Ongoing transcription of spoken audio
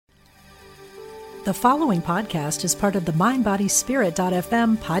The following podcast is part of the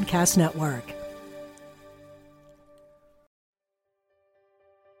MindBodySpirit.fm podcast network.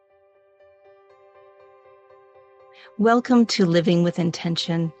 Welcome to Living with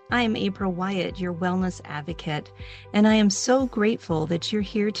Intention. I am April Wyatt, your wellness advocate, and I am so grateful that you're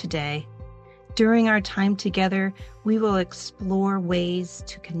here today. During our time together, we will explore ways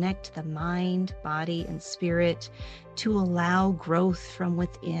to connect the mind, body, and spirit to allow growth from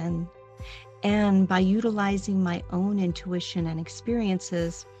within. And by utilizing my own intuition and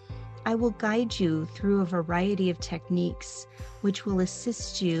experiences, I will guide you through a variety of techniques which will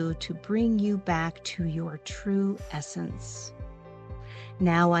assist you to bring you back to your true essence.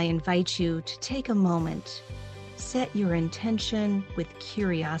 Now I invite you to take a moment, set your intention with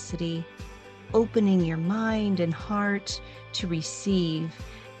curiosity, opening your mind and heart to receive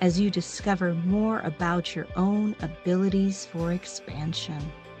as you discover more about your own abilities for expansion.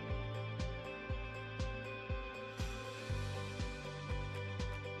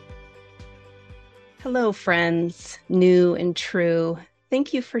 Hello, friends, new and true.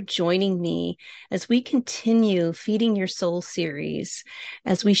 Thank you for joining me as we continue Feeding Your Soul series,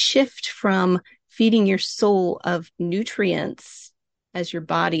 as we shift from feeding your soul of nutrients as your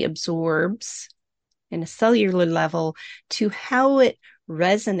body absorbs in a cellular level to how it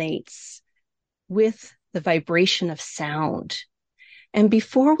resonates with the vibration of sound. And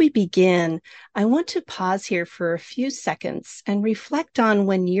before we begin, I want to pause here for a few seconds and reflect on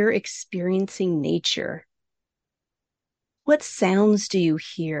when you're experiencing nature. What sounds do you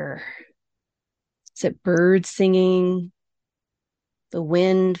hear? Is it birds singing, the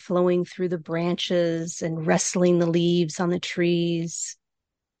wind flowing through the branches and rustling the leaves on the trees,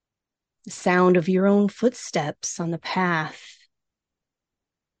 the sound of your own footsteps on the path?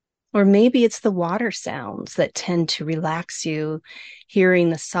 Or maybe it's the water sounds that tend to relax you, hearing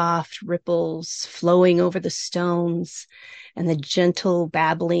the soft ripples flowing over the stones and the gentle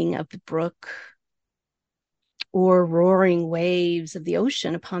babbling of the brook, or roaring waves of the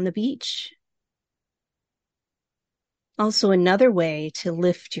ocean upon the beach. Also, another way to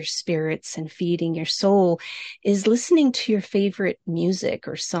lift your spirits and feeding your soul is listening to your favorite music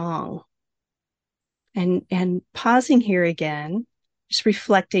or song. And pausing here again, just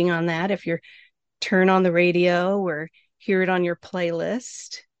reflecting on that. If you're turn on the radio or hear it on your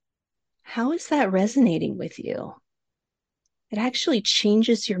playlist, how is that resonating with you? It actually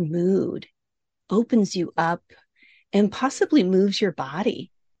changes your mood, opens you up, and possibly moves your body.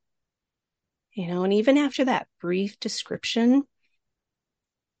 And even after that brief description,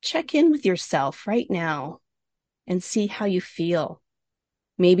 check in with yourself right now and see how you feel.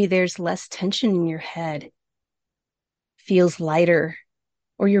 Maybe there's less tension in your head, feels lighter,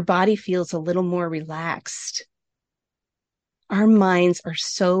 or your body feels a little more relaxed. Our minds are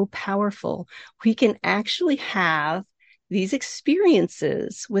so powerful. We can actually have these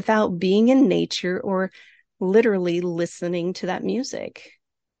experiences without being in nature or literally listening to that music,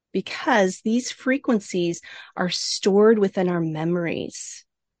 because these frequencies are stored within our memories,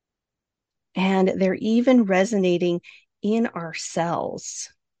 and they're even resonating in our cells.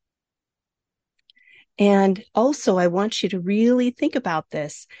 And also, I want you to really think about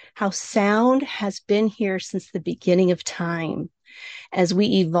this, how sound has been here since the beginning of time. As we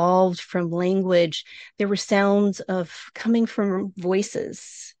evolved from language, there were sounds of coming from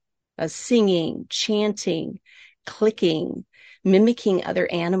voices, singing, chanting, clicking, mimicking other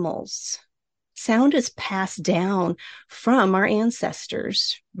animals. Sound is passed down from our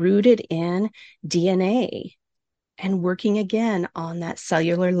ancestors, rooted in DNA, and working again on that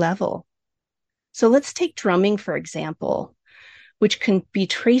cellular level. So let's take drumming, for example, which can be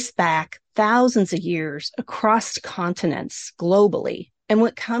traced back thousands of years across continents globally. And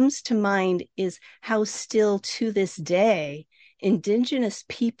what comes to mind is how still to this day, indigenous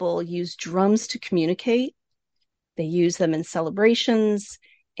people use drums to communicate. They use them in celebrations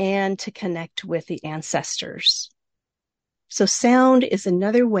and to connect with the ancestors. So sound is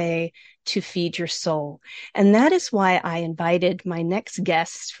another way to feed your soul. And that is why I invited my next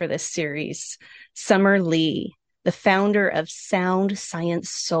guest for this series, Summer Lee, the founder of Sound Science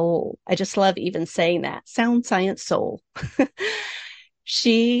Soul. I just love even saying that, Sound Science Soul.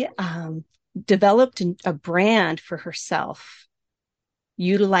 She developed a brand for herself,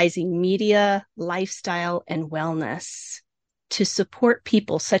 utilizing media, lifestyle, and wellness to support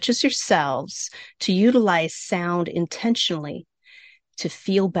people such as yourselves to utilize sound intentionally to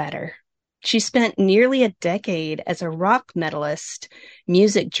feel better. She spent nearly a decade as a rock medalist,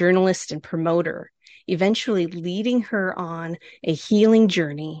 music journalist, and promoter, eventually leading her on a healing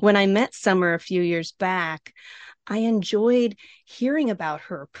journey. When I met Summer a few years back, I enjoyed hearing about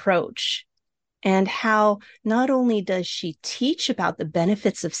her approach and how not only does she teach about the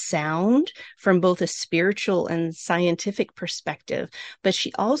benefits of sound from both a spiritual and scientific perspective, but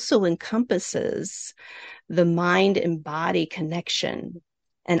she also encompasses the mind and body connection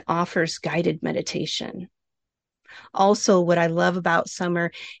and offers guided meditation. Also, what I love about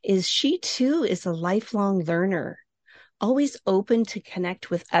Summer is she too is a lifelong learner, always open to connect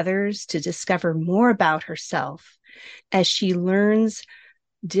with others to discover more about herself as she learns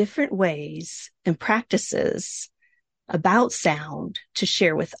different ways and practices about sound to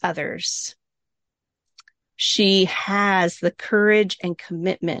share with others. She has the courage and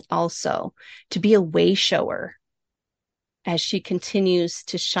commitment also to be a way shower as she continues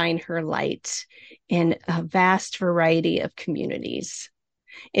to shine her light in a vast variety of communities.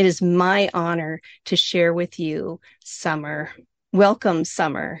 It is my honor to share with you, Summer. Welcome,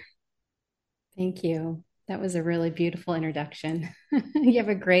 Summer. Thank you. That was a really beautiful introduction. You have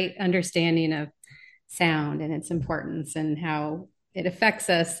a great understanding of sound and its importance and how it affects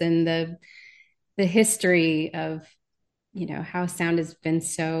us and the history of, how sound has been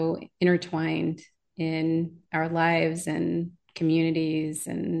so intertwined in our lives and communities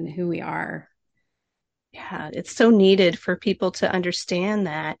and who we are. Yeah, it's so needed for people to understand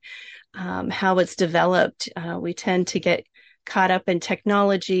that, how it's developed. We tend to get caught up in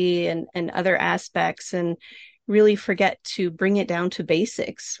technology and other aspects and really forget to bring it down to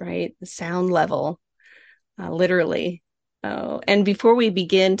basics, right? The sound level, literally. Oh, and before we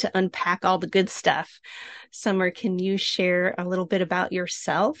begin to unpack all the good stuff, Summer, can you share a little bit about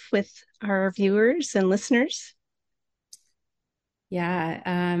yourself with our viewers and listeners?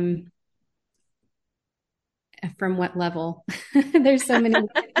 Yeah. From what level? There's so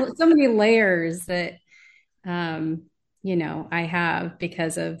many layers that, I have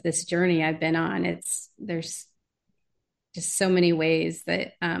because of this journey I've been on. There's just so many ways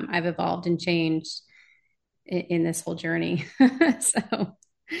that I've evolved and changed in this whole journey. So,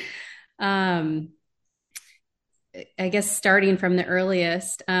 um, I guess starting from the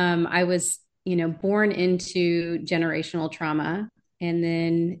earliest, I was, born into generational trauma and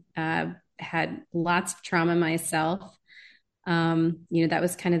then had lots of trauma myself. That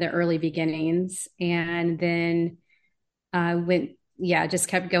was kind of the early beginnings. And then just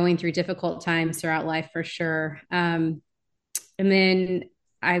kept going through difficult times throughout life for sure. And then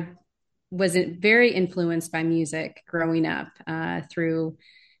I wasn't very influenced by music growing up through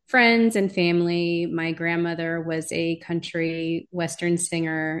friends and family. My grandmother was a country Western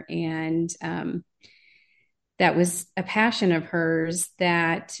singer, and that was a passion of hers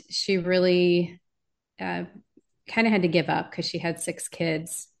that she really kind of had to give up because she had 6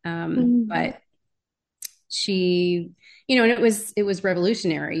 kids. But she, and it was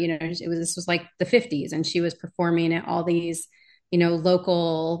revolutionary. This was like the 50s, and she was performing at all these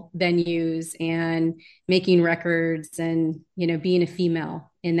local venues and making records and, being a female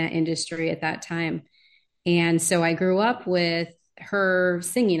in that industry at that time. And so I grew up with her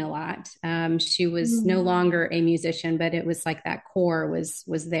singing a lot. She was no longer a musician, but it was like that core was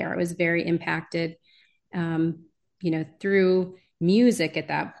there. It was very impacted, through music at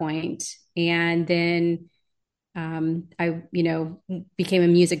that point. And then I, became a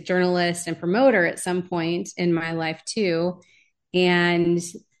music journalist and promoter at some point in my life too. And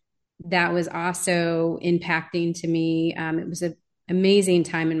that was also impacting to me. It was an amazing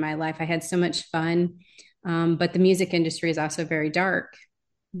time in my life. I had so much fun. But the music industry is also very dark.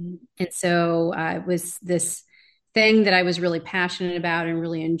 And so it was this thing that I was really passionate about and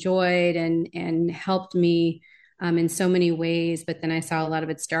really enjoyed and helped me in so many ways. But then I saw a lot of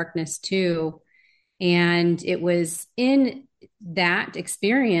its darkness too. And it was in that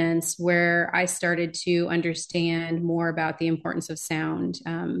experience where I started to understand more about the importance of sound.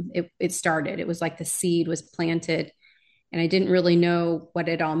 It was like the seed was planted, and I didn't really know what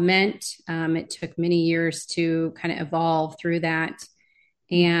it all meant. It took many years to kind of evolve through that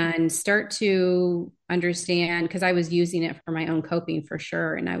and start to understand, because I was using it for my own coping for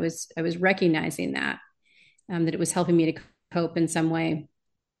sure. And I was recognizing that it was helping me to cope in some way.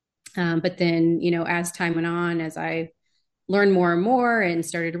 But then, as time went on, as I learned more and more and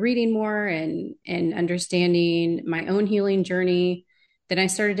started reading more and understanding my own healing journey, then I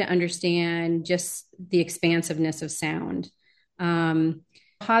started to understand just the expansiveness of sound.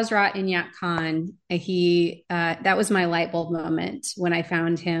 Hazrat Inayat Khan, that was my light bulb moment when I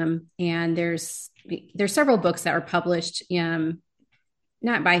found him. And there's several books that were published,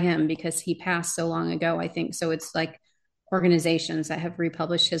 not by him because he passed so long ago, I think. So it's like organizations that have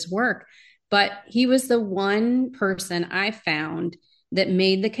republished his work. But he was the one person I found that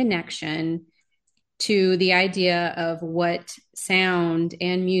made the connection to the idea of what sound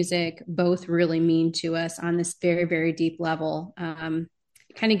and music both really mean to us on this very, very deep level.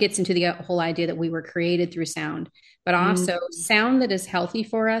 Kind of gets into the whole idea that we were created through sound, but also sound that is healthy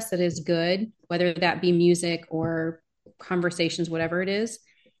for us, that is good, whether that be music or conversations, whatever it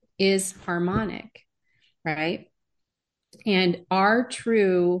is harmonic, right? And our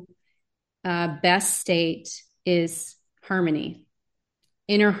true best state is harmony,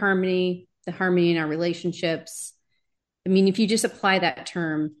 inner harmony, the harmony in our relationships. I mean, if you just apply that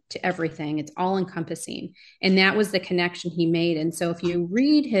term to everything, it's all encompassing. And that was the connection he made. And so if you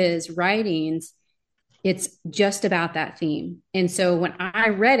read his writings, it's just about that theme. And so when I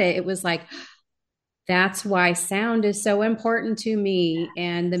read it, it was like, that's why sound is so important to me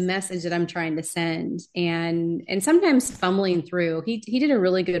and the message that I'm trying to send. And sometimes fumbling through, he did a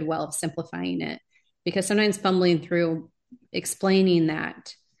really good well of simplifying it, because sometimes fumbling through explaining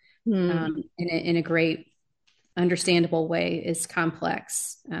that in a great understandable way is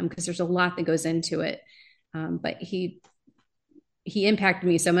complex, because there's a lot that goes into it. But he impacted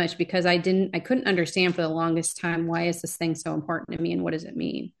me so much because I couldn't understand for the longest time, why is this thing so important to me and what does it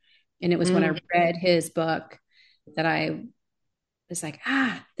mean? And it was when I read his book that I was like,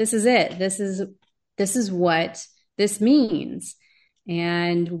 this is it. This is what this means,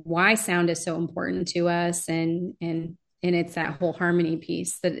 and why sound is so important to us. And it's that whole harmony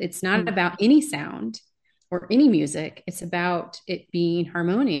piece, that it's not about any sound or any music. It's about it being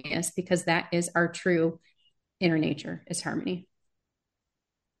harmonious, because that is our true inner nature, is harmony.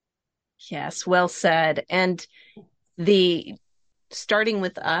 Yes, well said. And starting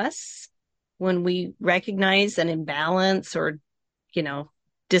with us, when we recognize an imbalance or,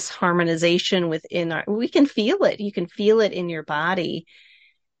 disharmonization we can feel it. You can feel it in your body.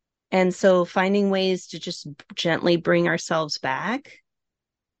 And so finding ways to just gently bring ourselves back,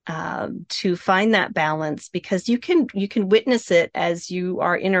 to find that balance, because you can witness it as you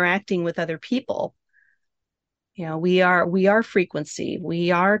are interacting with other people. We are frequency.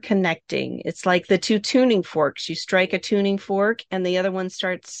 We are connecting. It's like the two tuning forks. You strike a tuning fork and the other one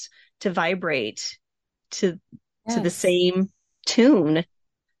starts to vibrate to the same tune.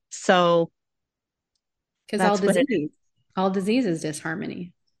 So, because all disease is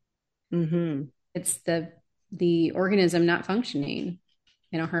disharmony. Mm-hmm. It's the organism not functioning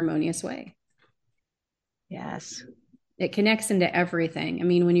in a harmonious way. Yes. It connects into everything. I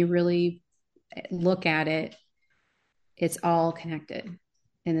mean, when you really look at it, it's all connected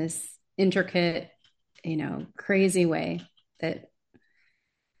in this intricate, crazy way that,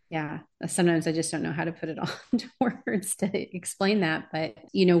 sometimes I just don't know how to put it all into words to explain that. But,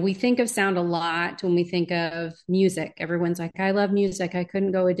 we think of sound a lot when we think of music. Everyone's like, I love music. I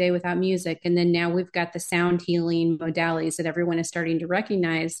couldn't go a day without music. And then now we've got the sound healing modalities that everyone is starting to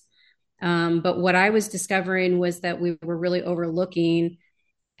recognize. But what I was discovering was that we were really overlooking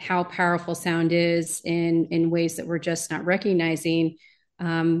how powerful sound is in ways that we're just not recognizing,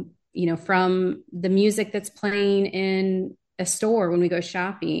 from the music that's playing in a store when we go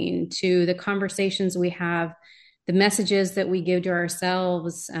shopping, to the conversations we have, the messages that we give to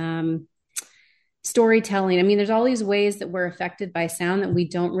ourselves, storytelling. I mean, there's all these ways that we're affected by sound that we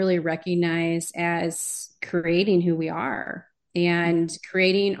don't really recognize as creating who we are and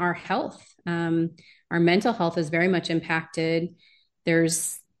creating our health. Our mental health is very much impacted.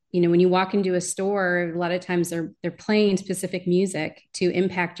 There's, when you walk into a store, a lot of times they're playing specific music to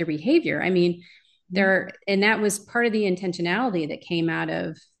impact your behavior. I mean, and that was part of the intentionality that came out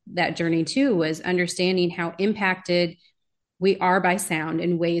of that journey too, was understanding how impacted we are by sound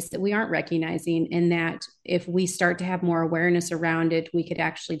in ways that we aren't recognizing. And that if we start to have more awareness around it, we could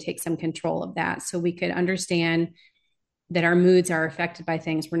actually take some control of that. So we could understand that our moods are affected by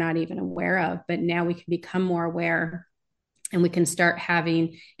things we're not even aware of, but now we can become more aware. And we can start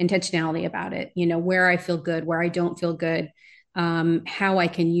having intentionality about it, where I feel good, where I don't feel good, how I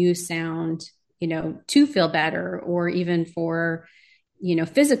can use sound, to feel better, or even for,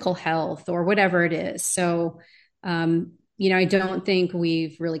 physical health or whatever it is. So, I don't think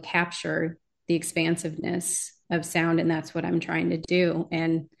we've really captured the expansiveness of sound, and that's what I'm trying to do.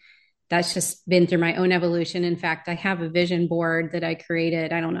 And that's just been through my own evolution. In fact, I have a vision board that I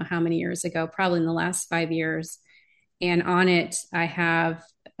created, I don't know how many years ago, probably in the last 5 years. And on it, I have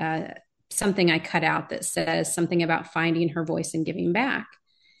something I cut out that says something about finding her voice and giving back.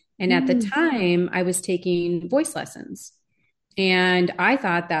 And at the time, I was taking voice lessons. And I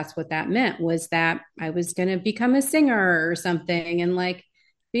thought that's what that meant, was that I was going to become a singer or something and like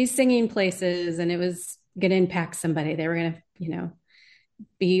be singing places, and it was going to impact somebody. They were going to,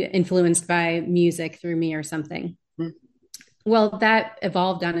 be influenced by music through me or something. Well, that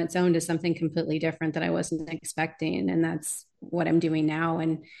evolved on its own to something completely different that I wasn't expecting. And that's what I'm doing now.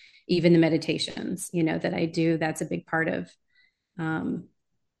 And even the meditations, that I do, that's a big part of um,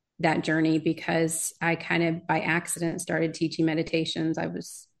 that journey, because I kind of by accident started teaching meditations. I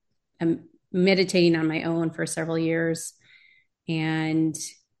was meditating on my own for several years. And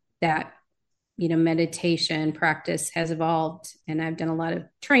that, meditation practice has evolved, and I've done a lot of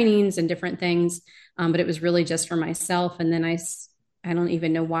trainings and different things. But it was really just for myself. And then I don't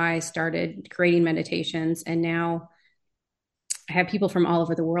even know why I started creating meditations. And now I have people from all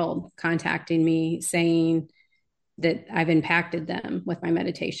over the world contacting me saying that I've impacted them with my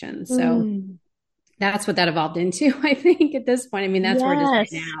meditation. So that's what that evolved into, I think, at this point. I mean, that's where it is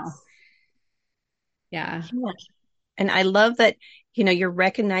right Yes. now. Yeah. Yes. And I love that, you're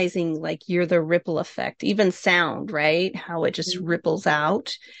recognizing like you're the ripple effect, even sound, right? How it just ripples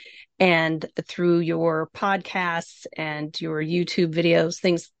out. And through your podcasts and your YouTube videos,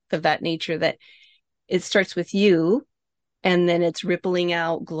 things of that nature, that it starts with you and then it's rippling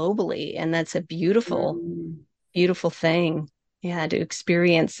out globally. And that's a beautiful, Mm. beautiful thing. Yeah, to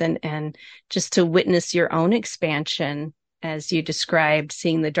experience and just to witness your own expansion as you described,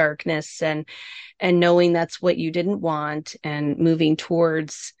 seeing the darkness and knowing that's what you didn't want and moving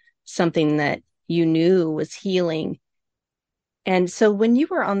towards something that you knew was healing. And so when you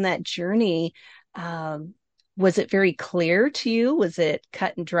were on that journey, was it very clear to you? Was it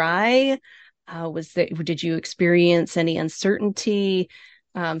cut and dry? Did you experience any uncertainty,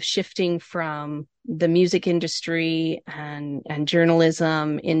 shifting from the music industry and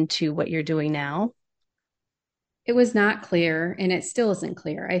journalism into what you're doing now? It was not clear, and it still isn't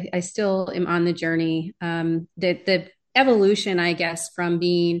clear. I still am on the journey. The evolution, I guess, from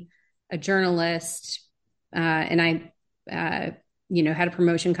being a journalist, and I, had a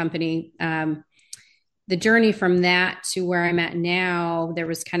promotion company. The journey from that to where I'm at now, there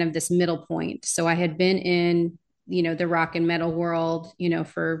was kind of this middle point. So I had been in, the rock and metal world,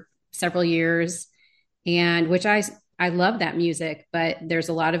 for several years, and which I love that music, but there's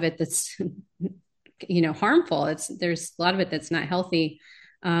a lot of it that's harmful. There's a lot of it that's not healthy.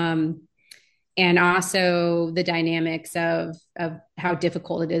 And also the dynamics of how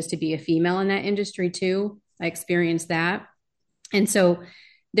difficult it is to be a female in that industry too. I experienced that. And so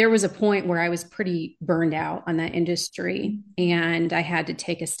there was a point where I was pretty burned out on that industry, and I had to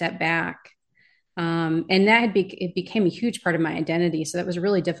take a step back. And it became a huge part of my identity. So that was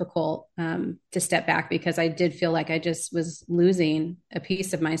really difficult to step back, because I did feel like I just was losing a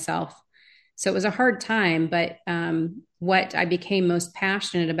piece of myself. So it was a hard time, but what I became most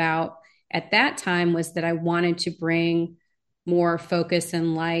passionate about at that time was that I wanted to bring more focus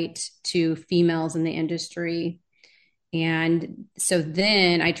and light to females in the industry. And so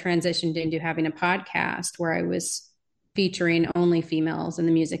then I transitioned into having a podcast where I was featuring only females in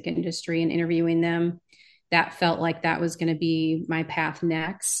the music industry and interviewing them. That felt like that was going to be my path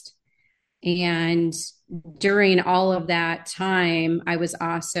next. And during all of that time, I was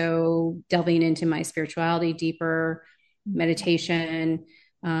also delving into my spirituality deeper, meditation.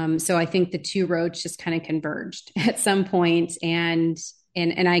 So I think the two roads just kind of converged at some point, and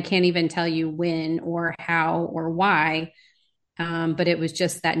I can't even tell you when or how or why. But it was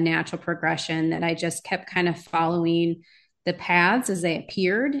just that natural progression that I just kept kind of following the paths as they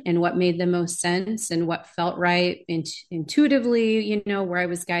appeared and what made the most sense and what felt right intuitively, where I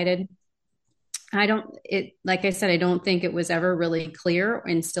was guided. Like I said, I don't think it was ever really clear,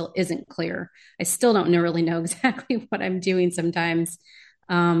 and still isn't clear. I still don't really know exactly what I'm doing sometimes.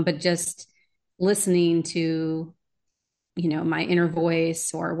 But just listening to, my inner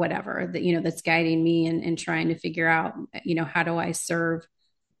voice or whatever that, that's guiding me, and trying to figure out, how do I serve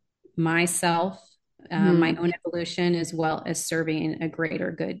myself, my own evolution, as well as serving a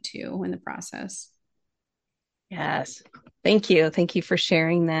greater good too in the process. Yes. Thank you. Thank you for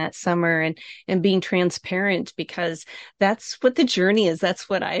sharing that, Summer, and being transparent, because that's what the journey is. That's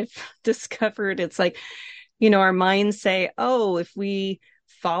what I've discovered. It's like, our minds say, oh, if we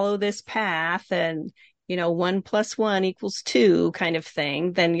follow this path and, 1 + 1 = 2 kind of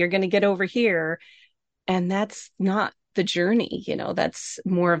thing, then you're going to get over here. And that's not the journey. That's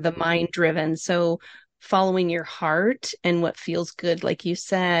more of the mind driven. So following your heart and what feels good, like you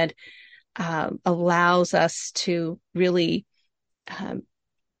said, allows us to really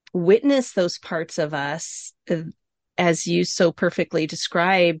witness those parts of us, as you so perfectly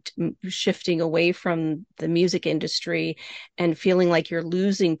described, shifting away from the music industry and feeling like you're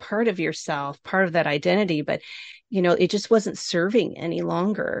losing part of yourself, part of that identity. But, it just wasn't serving any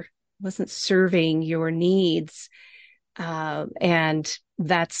longer, wasn't serving your needs. And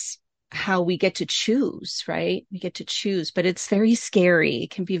that's how we get to choose, right? We get to choose, but it's very scary.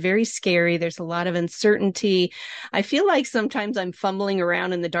 It can be very scary. There's a lot of uncertainty. I feel like sometimes I'm fumbling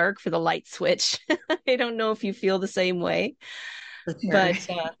around in the dark for the light switch. I don't know if you feel the same way, For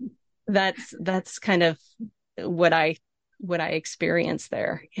sure. but that's kind of what I experienced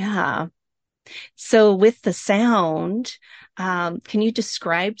there. Yeah. So with the sound, can you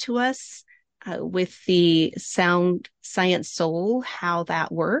describe to us with the Sound Science Soul how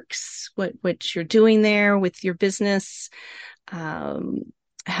that works? What you're doing there with your business? Um,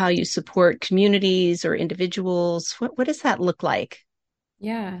 how you support communities or individuals? What does that look like?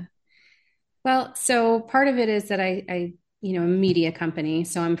 Yeah. Well, so part of it is that a media company,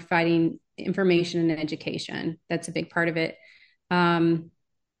 so I'm providing information and education. That's a big part of it. Um,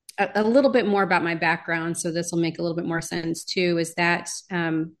 a little bit more about my background, so this will make a little bit more sense too, is that,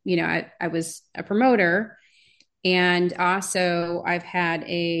 I was a promoter, and also I've had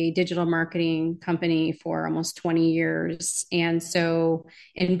a digital marketing company for almost 20 years. And so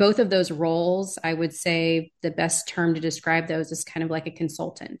in both of those roles, I would say the best term to describe those is kind of like a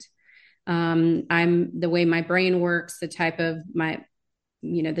consultant. I'm the way my brain works, the type of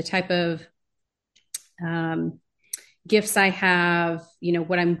um, gifts I have,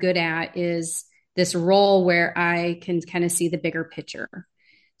 what I'm good at is this role where I can kind of see the bigger picture.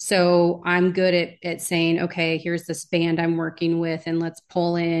 So I'm good at saying, okay, here's this band I'm working with, and let's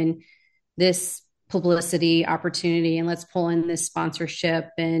pull in this publicity opportunity, and let's pull in this sponsorship,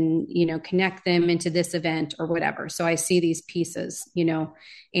 and connect them into this event or whatever. So I see these pieces,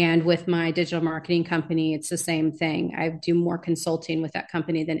 and with my digital marketing company, it's the same thing. I do more consulting with that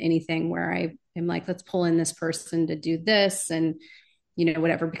company than anything, where I am like, let's pull in this person to do this, and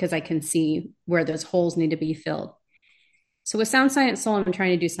whatever, because I can see where those holes need to be filled. So with Sound Science Soul, I'm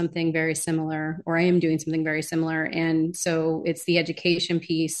trying to do something very similar, or I am doing something very similar. And so it's the education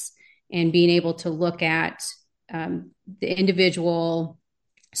piece and being able to look at the individual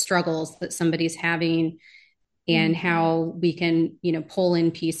struggles that somebody's having, and how we can, pull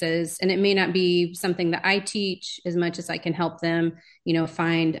in pieces. And it may not be something that I teach as much as I can help them,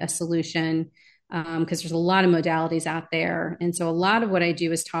 find a solution, because there's a lot of modalities out there. And so a lot of what I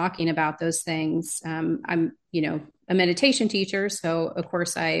do is talking about those things. I'm, a meditation teacher. So of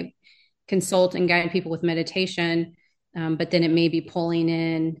course I consult and guide people with meditation. But then it may be pulling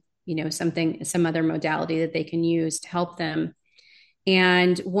in, some other modality that they can use to help them.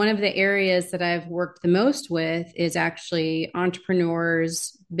 And one of the areas that I've worked the most with is actually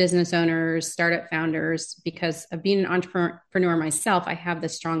entrepreneurs, business owners, startup founders, because of being an entrepreneur myself, I have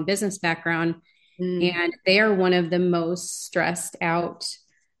this strong business background, and they are one of the most stressed out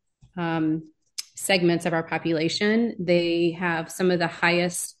segments of our population. They have some of the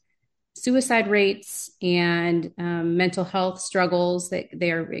highest suicide rates and mental health struggles. That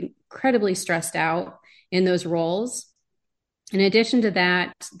they are incredibly stressed out in those roles. In addition to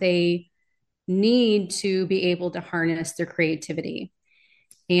that, they need to be able to harness their creativity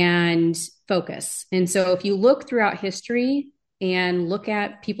and focus. And so if you look throughout history and look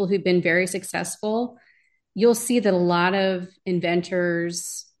at people who've been very successful, you'll see that a lot of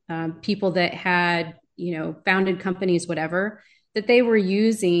inventors, people that had, founded companies, whatever, that they were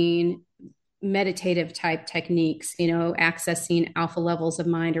using meditative type techniques, accessing alpha levels of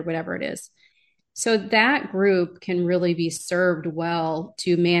mind or whatever it is. So that group can really be served well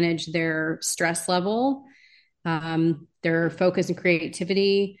to manage their stress level, their focus and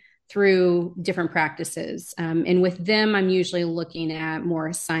creativity through different practices. And with them, I'm usually looking at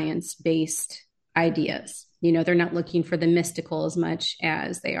more science-based ideas. They're not looking for the mystical as much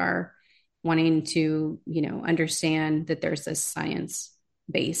as they are wanting to, understand that there's this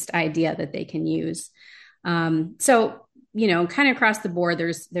science-based idea that they can use. So kind of across the board,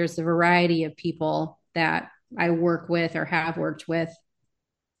 there's a variety of people that I work with or have worked with.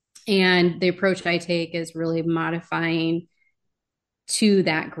 And the approach I take is really modifying to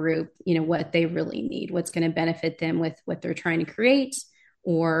that group, what they really need, what's going to benefit them with what they're trying to create,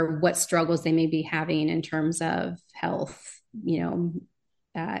 or what struggles they may be having in terms of health,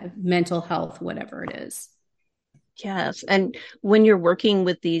 mental health, whatever it is. Yes. And when you're working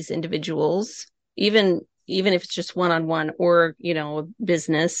with these individuals, even if it's just one-on-one or, a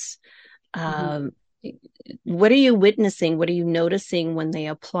business, what are you witnessing? What are you noticing when they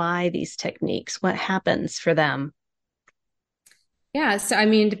apply these techniques? What happens for them? Yeah. So, I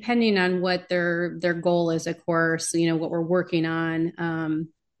mean, depending on what their goal is, of course, what we're working on,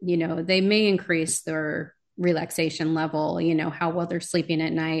 they may increase their relaxation level, how well they're sleeping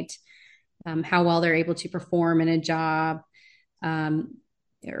at night, how well they're able to perform in a job, or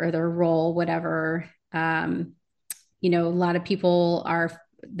their role, whatever. A lot of people are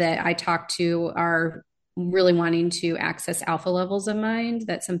that I talk to are really wanting to access alpha levels of mind.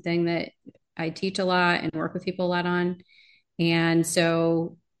 That's something that I teach a lot and work with people a lot on. And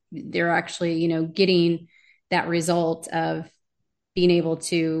so they're actually, getting that result of being able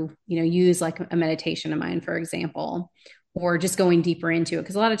to, use like a meditation of mine, for example, or just going deeper into it.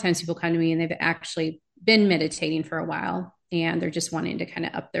 Because a lot of times people come to me and they've actually been meditating for a while and they're just wanting to kind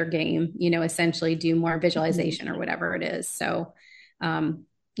of up their game, essentially do more visualization or whatever it is. So, I'm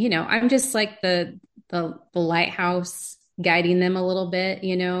just like the lighthouse guiding them a little bit.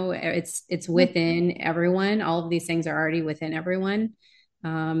 It's within everyone. All of these things are already within everyone.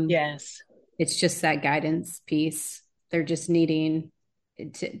 Yes. It's just that guidance piece. They're just needing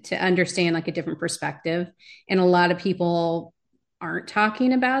to understand like a different perspective. And a lot of people aren't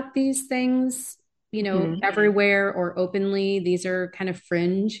talking about these things, everywhere or openly. These are kind of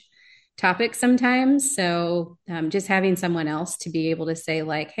fringe topics sometimes. So just having someone else to be able to say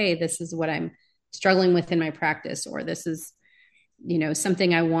like, hey, this is what I'm struggling with in my practice, or this is,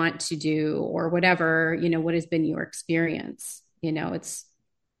 something I want to do, or whatever, what has been your experience?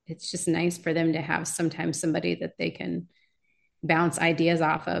 It's just nice for them to have sometimes somebody that they can bounce ideas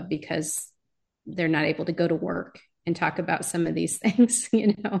off of, because they're not able to go to work and talk about some of these things, when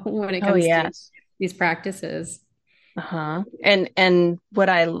it comes to these practices. Uh-huh. And what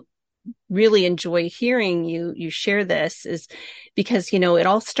I really enjoy hearing you share this is because, it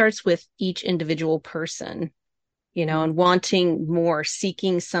all starts with each individual person, and wanting more,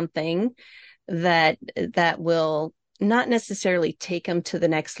 seeking something that will not necessarily take them to the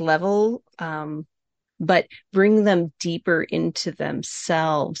next level, but bring them deeper into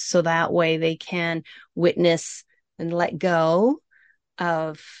themselves. So that way they can witness and let go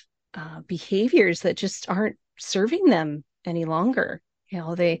of behaviors that just aren't serving them any longer.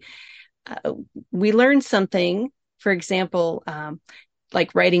 We learn something, for example,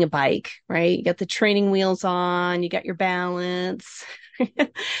 like riding a bike, right? You got the training wheels on, you got your balance,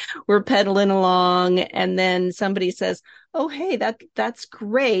 we're pedaling along, and then somebody says, oh, hey, that's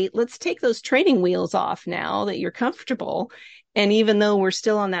great. Let's take those training wheels off now that you're comfortable. And even though we're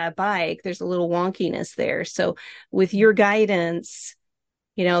still on that bike, there's a little wonkiness there. So with your guidance,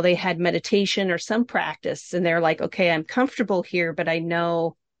 they had meditation or some practice, and they're like, okay, I'm comfortable here, but I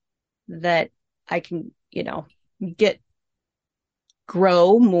know that I can,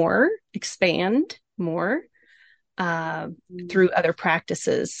 grow more, expand more through other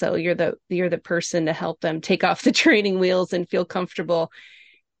practices. So you're the person to help them take off the training wheels and feel comfortable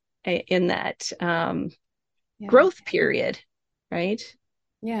in that growth period, right?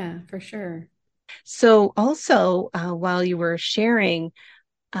 Yeah, for sure. So also, while you were sharing,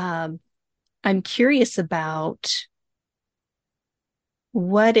 I'm curious about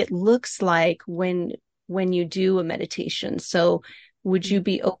what it looks like when you do a meditation. So would you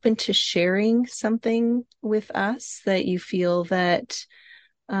be open to sharing something with us that you feel that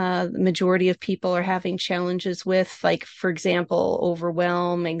the majority of people are having challenges with, like, for example,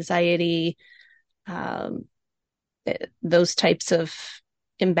 overwhelm, anxiety, those types of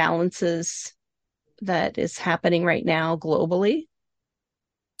imbalances that is happening right now globally?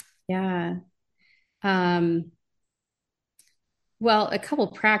 Yeah. Well, a couple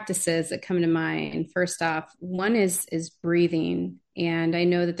practices that come to mind. First off, one is breathing, and I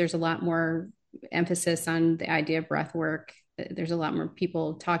know that there's a lot more emphasis on the idea of breath work. There's a lot more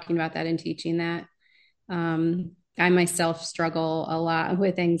people talking about that and teaching that. I myself struggle a lot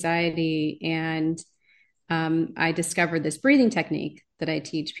with anxiety, and I discovered this breathing technique that I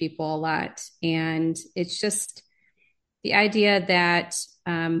teach people a lot, and it's just the idea that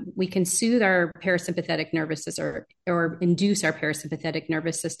we can soothe our parasympathetic nervous system, or induce our parasympathetic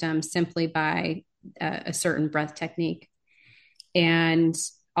nervous system, simply by a certain breath technique. And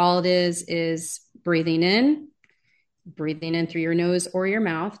all it is breathing in through your nose or your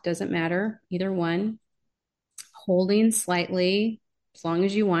mouth, doesn't matter, either one, holding slightly as long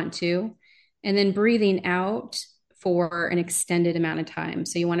as you want to, and then breathing out for an extended amount of time.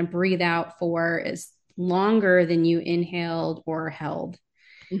 So you want to breathe out for as longer than you inhaled or held.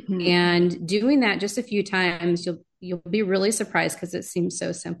 Mm-hmm. And doing that just a few times, you'll be really surprised, because it seems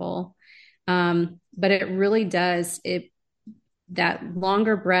so simple. But it really does. That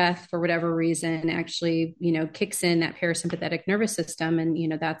longer breath, for whatever reason, actually, kicks in that parasympathetic nervous system.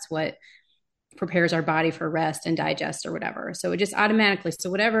 And, that's what prepares our body for rest and digest or whatever. So it just automatically, so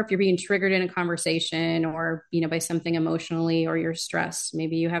whatever, if you're being triggered in a conversation, or, by something emotionally, or you're stressed,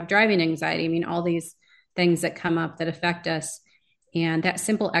 maybe you have driving anxiety. I mean, all these things that come up that affect us. And that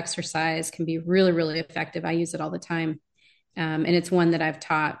simple exercise can be really, really effective. I use it all the time. And it's one that I've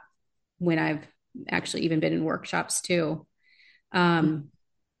taught when I've actually even been in workshops too.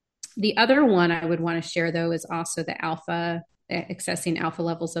 The other one I would want to share, though, is also the alpha, accessing alpha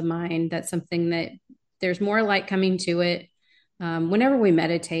levels of mind. That's something that there's more light coming to it. Whenever we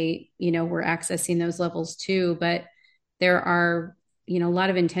meditate, we're accessing those levels too, but there are, a lot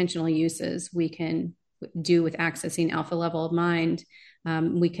of intentional uses we can do with accessing alpha level of mind.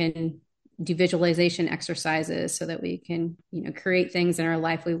 We can do visualization exercises so that we can, create things in our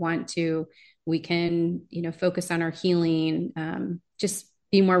life we want to. We can, focus on our healing, just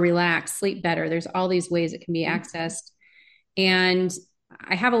be more relaxed, sleep better. There's all these ways it can be accessed. And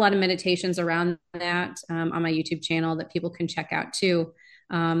I have a lot of meditations around that on my YouTube channel that people can check out too.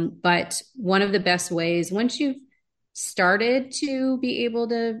 But one of the best ways, once you've started to be able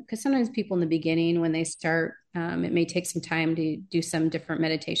to, because sometimes people in the beginning, when they start, it may take some time to do some different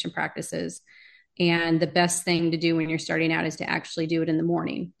meditation practices. And the best thing to do when you're starting out is to actually do it in the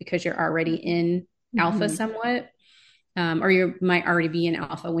morning, because you're already in alpha somewhat. Or you might already be in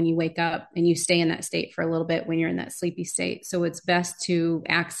alpha when you wake up, and you stay in that state for a little bit when you're in that sleepy state. So it's best to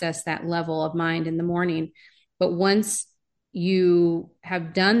access that level of mind in the morning. But once you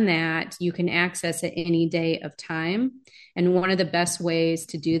have done that, you can access it any day of time. And one of the best ways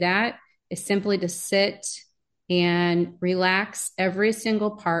to do that is simply to sit and relax every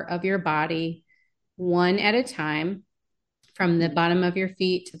single part of your body, one at a time, from the bottom of your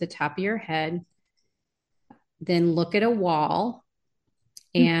feet to the top of your head. Then look at a wall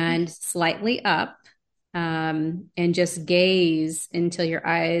and slightly up, and just gaze until your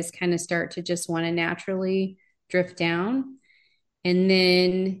eyes kind of start to just want to naturally drift down. And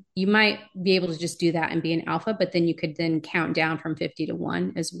then you might be able to just do that and be in alpha, but then you could then count down from 50 to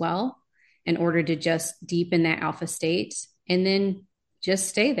 1 as well, in order to just deepen that alpha state. And then just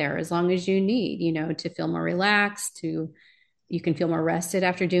stay there as long as you need, to feel more relaxed, you can feel more rested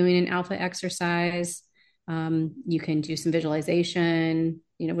after doing an alpha exercise. You can do some visualization,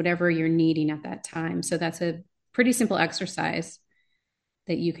 whatever you're needing at that time. So that's a pretty simple exercise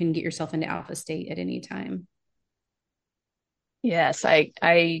that you can get yourself into alpha state at any time. Yes,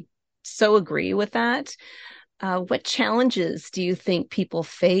 I so agree with that. What challenges do you think people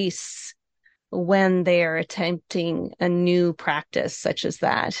face when they are attempting a new practice such as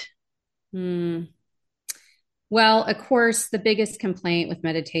that? Well, of course, the biggest complaint with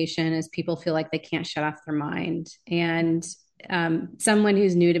meditation is people feel like they can't shut off their mind. And someone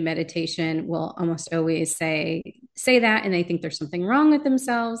who's new to meditation will almost always say that, and they think there's something wrong with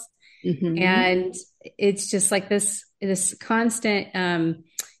themselves. And it's just like this constant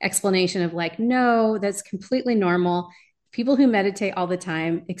explanation of like, no, that's completely normal. People who meditate all the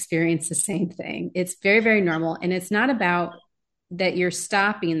time experience the same thing. It's very, very normal. And it's not about that you're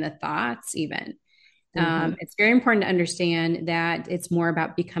stopping the thoughts even. It's very important to understand that it's more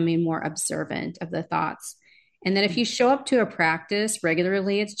about becoming more observant of the thoughts. And then if you show up to a practice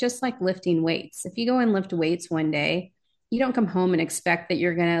regularly, it's just like lifting weights. If you go and lift weights one day, you don't come home and expect that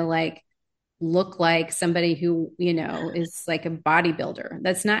you're going to like look like somebody who, is like a bodybuilder.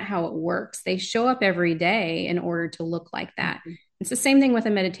 That's not how it works. They show up every day in order to look like that. It's the same thing with a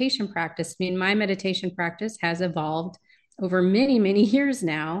meditation practice. I mean, my meditation practice has evolved over many, many years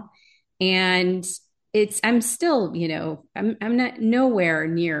now. And I'm still, I'm not nowhere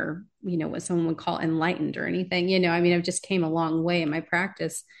near, what someone would call enlightened or anything, I've just came a long way in my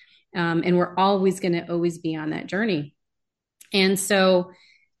practice. And we're always going to always be on that journey. And so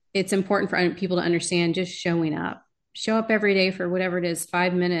it's important for people to understand just show up every day for whatever it is,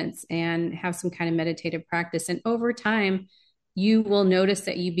 5 minutes, and have some kind of meditative practice. And over time, you will notice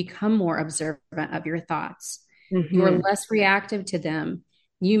that you become more observant of your thoughts. You're less reactive to them.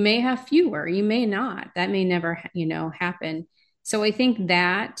 You may have fewer, you may not. That may never, happen. So I think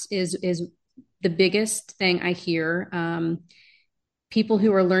that is the biggest thing I hear. People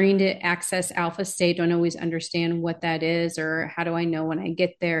who are learning to access alpha state don't always understand what that is, or how do I know when I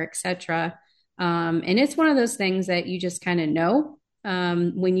get there, etc. And it's one of those things that you just kind of know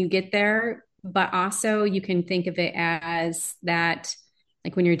when you get there. But also you can think of it as that,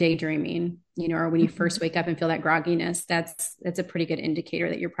 like when you're daydreaming, or when you first wake up and feel that grogginess, that's a pretty good indicator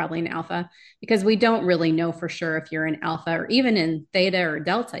that you're probably in alpha, because we don't really know for sure if you're in alpha or even in theta or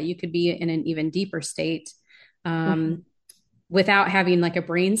delta. You could be in an even deeper state without having like a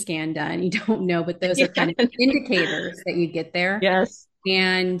brain scan done. You don't know, but those are kind of indicators that you get there. Yes.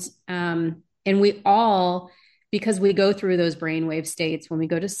 And we all, because we go through those brainwave states when we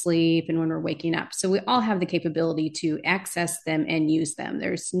go to sleep and when we're waking up. So we all have the capability to access them and use them.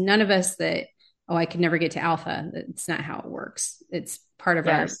 There's none of us that, I could never get to alpha. It's not how it works. It's part of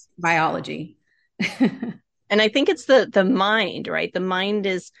our biology. And I think it's the mind, right? The mind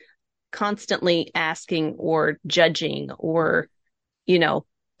is constantly asking or judging or,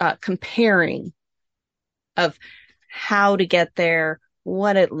 comparing of how to get there,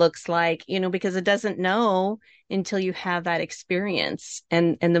 what it looks like, because it doesn't know until you have that experience.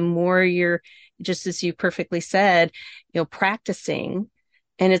 And the more you're, just as you perfectly said, practicing,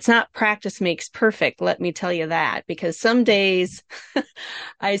 and it's not practice makes perfect, let me tell you that, because some days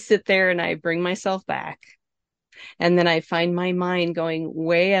I sit there and I bring myself back. And then I find my mind going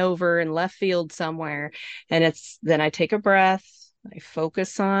way over in left field somewhere. And then I take a breath, I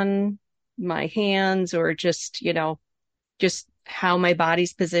focus on my hands, or just how my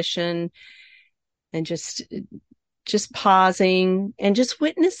body's positioned, and just pausing and just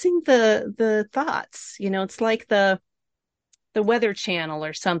witnessing the thoughts. It's like the Weather Channel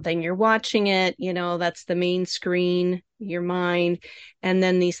or something. You're watching it, that's the main screen, your mind. And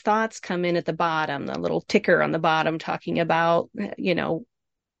then these thoughts come in at the bottom, the little ticker on the bottom talking about,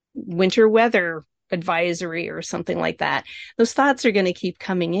 winter weather advisory or something like that. Those thoughts are going to keep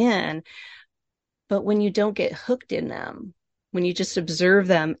coming in. But when you don't get hooked in them, when you just observe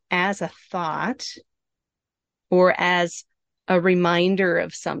them as a thought or as a reminder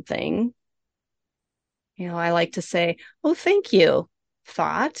of something, I like to say, oh, thank you,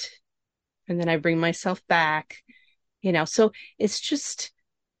 thought. And then I bring myself back, so it's just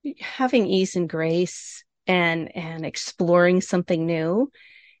having ease and grace and exploring something new.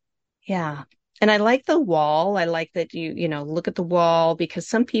 Yeah. And I like the wall. I like that you look at the wall, because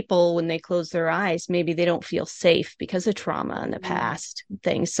some people, when they close their eyes, maybe they don't feel safe because of trauma in the past,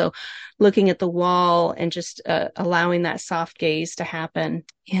 things. So looking at the wall and just allowing that soft gaze to happen.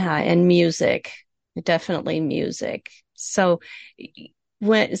 Yeah. And music, definitely music. So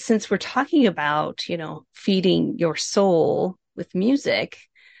since we're talking about, feeding your soul with music,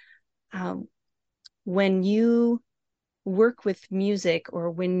 when you work with music,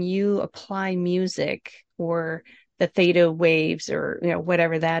 or when you apply music or the theta waves, or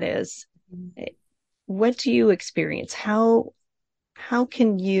whatever that is, what do you experience? How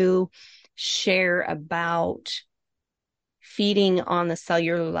can you share about feeding on the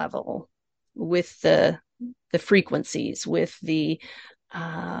cellular level with the frequencies, with the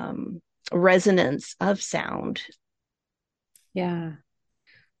resonance of sound? Yeah.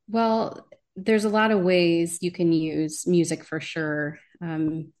 Well, there's a lot of ways you can use music for sure,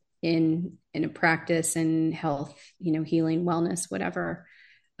 in a practice and health, healing, wellness, whatever.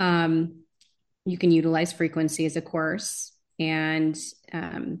 You can utilize frequencies, of course, and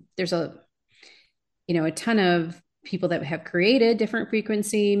there's a ton of people that have created different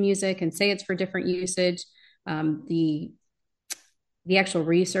frequency music and say it's for different usage. The actual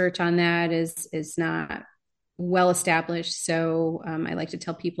research on that is not well established, so I like to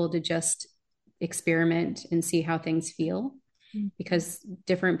tell people to just experiment and see how things feel, because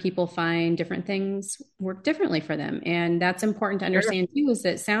different people find different things work differently for them. And that's important to understand too, is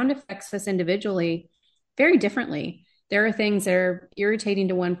that sound affects us individually very differently. There are things that are irritating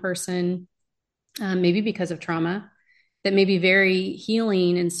to one person, maybe because of trauma, that may be very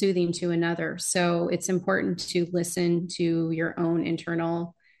healing and soothing to another. So it's important to listen to your own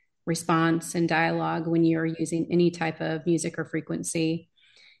internal response and dialogue when you're using any type of music or frequency.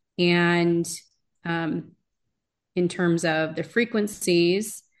 And in terms of the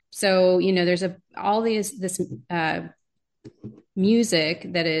frequencies, so there's all this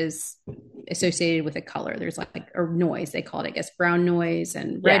music that is associated with a color. There's like a noise, they call it, I guess, brown noise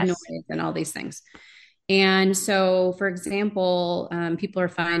and red noise and all these things. And so, for example, people are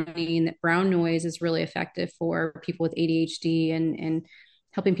finding that brown noise is really effective for people with ADHD, and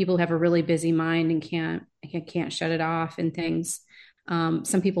helping people who have a really busy mind and can't shut it off and things.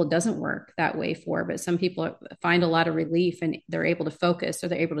 Some people it doesn't work that way for, but some people find a lot of relief and they're able to focus, or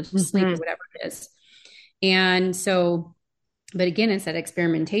they're able to sleep, or whatever it is. And so, but again, it's that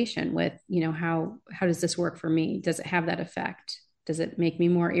experimentation with, how does this work for me? Does it have that effect? Does it make me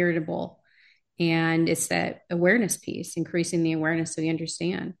more irritable? And it's that awareness piece, increasing the awareness so you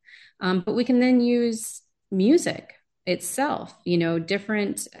understand. But we can then use music itself,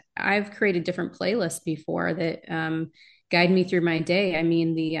 I've created different playlists before that guide me through my day. I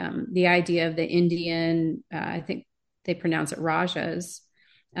mean, the idea of the Indian, I think they pronounce it rajas,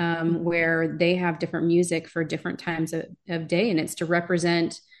 where they have different music for different times of day, and it's to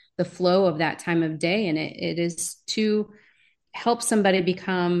represent the flow of that time of day. And it is to help somebody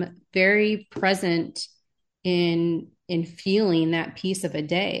become very present in feeling that piece of a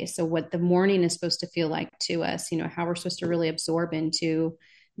day. So what the morning is supposed to feel like to us, how we're supposed to really absorb into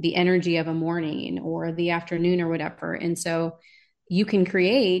the energy of a morning or the afternoon or whatever. And so you can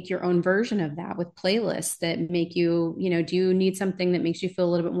create your own version of that with playlists that make you, do you need something that makes you feel a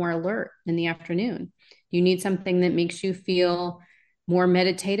little bit more alert in the afternoon? Do you need something that makes you feel more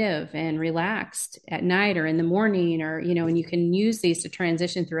meditative and relaxed at night or in the morning, or, and you can use these to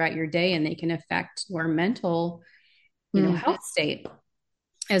transition throughout your day, and they can affect your mental, health state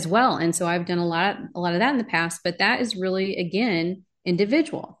as well. And so I've done a lot of that in the past, but that is really, again,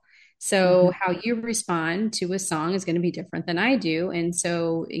 individual. So how you respond to a song is going to be different than I do. And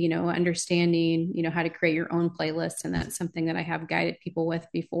so, understanding, how to create your own playlist. And that's something that I have guided people with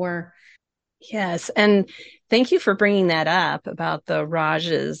before. Yes. And thank you for bringing that up about the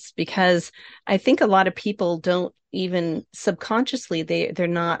rajas, because I think a lot of people don't even subconsciously, they're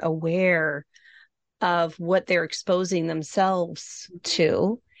not aware of what they're exposing themselves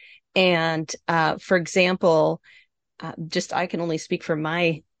to. And for example, I can only speak from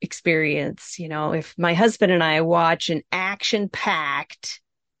my experience. If my husband and I watch an action-packed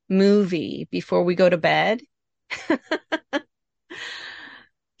movie before we go to bed,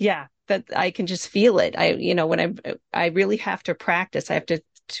 yeah, that I can just feel it. I really have to practice. I have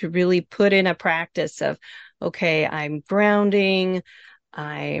to really put in a practice of, okay, I'm grounding,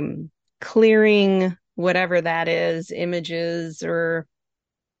 I'm clearing whatever that is, images, or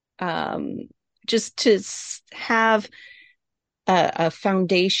just to have a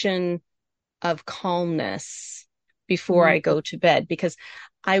foundation of calmness before I go to bed, because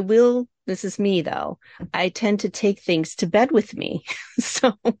this is me though, I tend to take things to bed with me.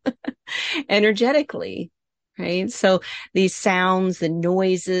 So energetically, right? So these sounds, the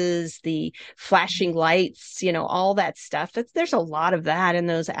noises, the flashing lights, all that stuff, there's a lot of that in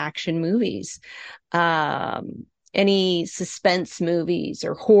those action movies. Any suspense movies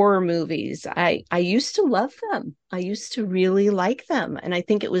or horror movies, I used to love them. I used to really like them. And I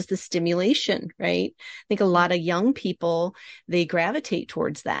think it was the stimulation, right? I think a lot of young people, they gravitate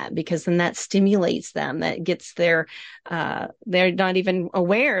towards that because then that stimulates them. That gets they're not even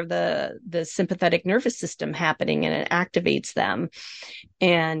aware of the sympathetic nervous system happening, and it activates them.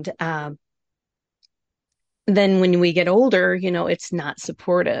 And then when we get older, it's not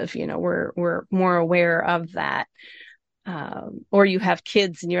supportive. We're more aware of that. Or you have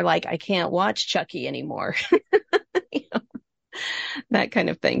kids and you're like, I can't watch Chucky anymore. That kind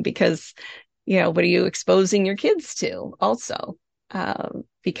of thing, because, what are you exposing your kids to also?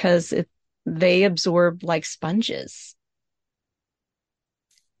 Because they absorb like sponges.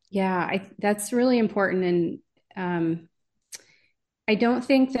 Yeah, that's really important. And I don't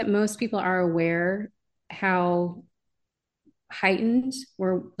think that most people are aware how heightened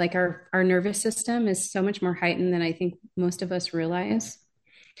our nervous system is so much more heightened than I think most of us realize.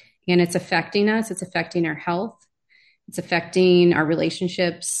 And it's affecting us, it's affecting our health, it's affecting our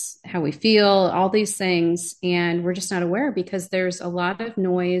relationships, how we feel, all these things. And we're just not aware because there's a lot of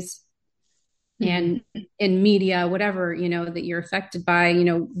noise and in media, whatever, that you're affected by,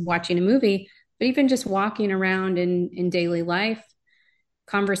 watching a movie, but even just walking around in daily life,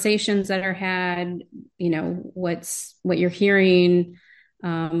 conversations that are had, what you're hearing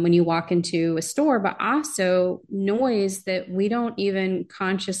when you walk into a store, but also noise that we don't even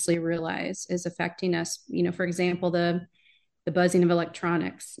consciously realize is affecting us. For example, the buzzing of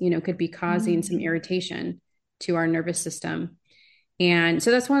electronics, could be causing some irritation to our nervous system. And so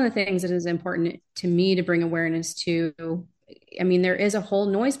that's one of the things that is important to me to bring awareness to. I mean, there is a whole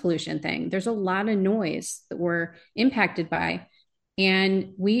noise pollution thing. There's a lot of noise that we're impacted by.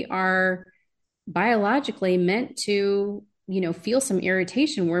 And we are biologically meant to, feel some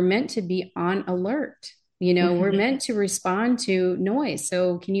irritation. We're meant to be on alert. We're meant to respond to noise.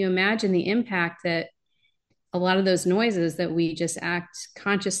 So can you imagine the impact that a lot of those noises that we just act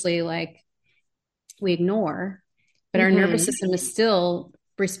consciously like we ignore, but our nervous system is still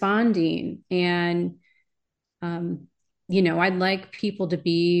responding. And, I'd like people to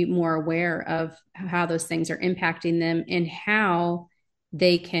be more aware of how those things are impacting them and how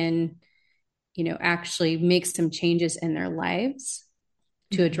they can, actually make some changes in their lives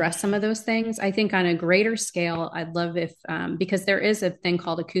to address some of those things. I think on a greater scale, I'd love if, because there is a thing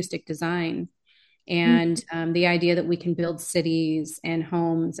called acoustic design, and the idea that we can build cities and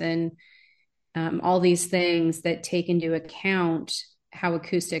homes and all these things that take into account how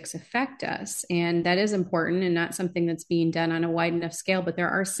acoustics affect us. And that is important and not something that's being done on a wide enough scale, but there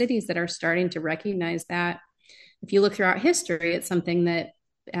are cities that are starting to recognize that. If you look throughout history, it's something that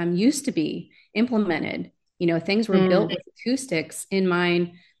used to be implemented. Things were built with acoustics in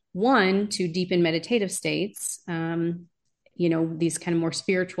mind, one, to deepen meditative states, these kind of more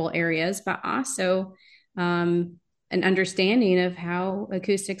spiritual areas, but also an understanding of how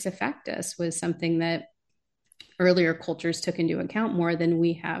acoustics affect us was something that earlier cultures took into account more than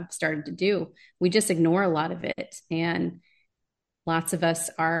we have started to do. We just ignore a lot of it. And lots of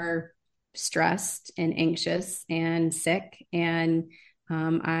us are stressed and anxious and sick. And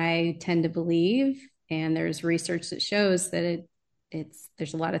I tend to believe, and there's research that shows that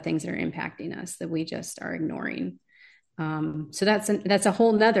there's a lot of things that are impacting us that we just are ignoring. So that's a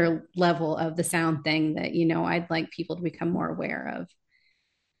whole nother level of the sound thing that, I'd like people to become more aware of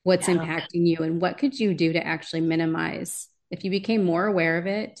what's impacting you and what could you do to actually minimize. If you became more aware of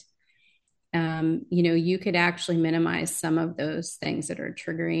it, you could actually minimize some of those things that are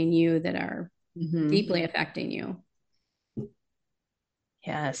triggering you, that are deeply affecting you.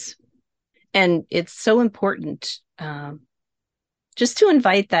 Yes. And it's so important, just to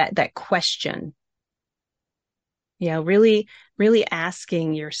invite that question. Really, really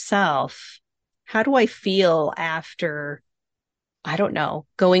asking yourself, how do I feel after, I don't know,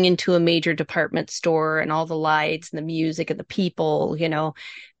 going into a major department store and all the lights and the music and the people,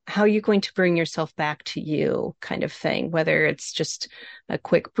 how are you going to bring yourself back to you, kind of thing, whether it's just a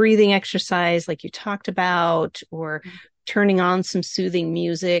quick breathing exercise like you talked about, or turning on some soothing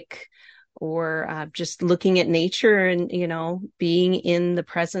music, or just looking at nature and, being in the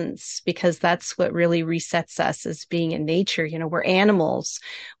presence, because that's what really resets us, is being in nature. We're animals.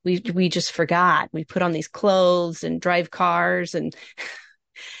 We just forgot. We put on these clothes and drive cars and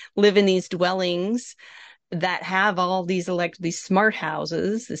live in these dwellings that have all these smart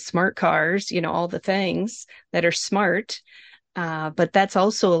houses, the smart cars, all the things that are smart. But that's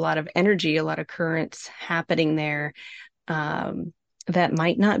also a lot of energy, a lot of currents happening there. That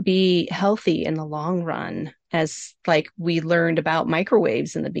might not be healthy in the long run, as like we learned about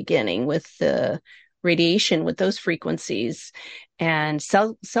microwaves in the beginning with the radiation, with those frequencies, and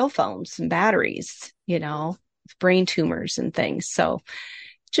cell phones and batteries, brain tumors and things. So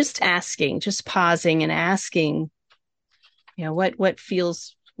just pausing and asking, what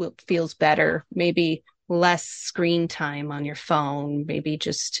feels better, maybe less screen time on your phone, maybe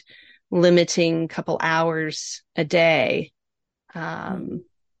just limiting a couple hours a day.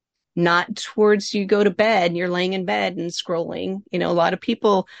 Not towards you go to bed and you're laying in bed and scrolling. A lot of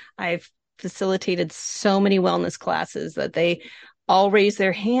people, I've facilitated so many wellness classes that they all raise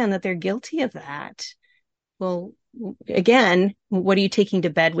their hand that they're guilty of that. Well, again, what are you taking to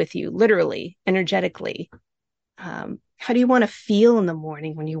bed with you? Literally, energetically. How do you want to feel in the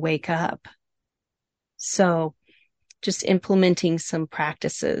morning when you wake up? So just implementing some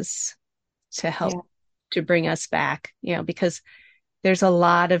practices to help to bring us back, because there's a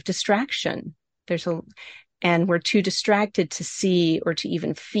lot of distraction. And we're too distracted to see or to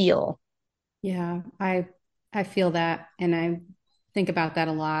even feel. Yeah, I feel that, and I think about that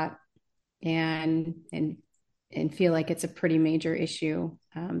a lot, and feel like it's a pretty major issue,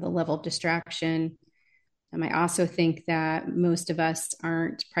 the level of distraction. I also think that most of us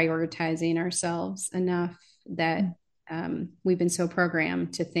aren't prioritizing ourselves enough, that we've been so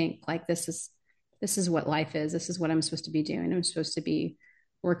programmed to think like this is what life is. This is what I'm supposed to be doing. I'm supposed to be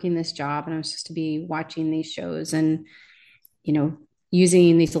working this job, and I'm supposed to be watching these shows and,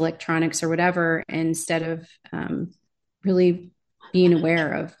 using these electronics or whatever, instead of really being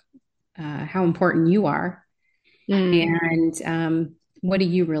aware of how important you are and what do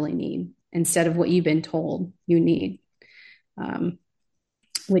you really need, instead of what you've been told you need.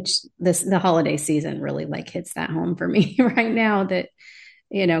 Which the holiday season really hits that home for me right now, that,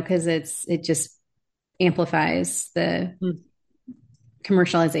 because it just amplifies the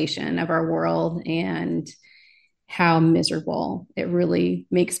commercialization of our world and how miserable it really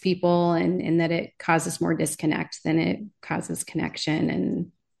makes people, and that it causes more disconnect than it causes connection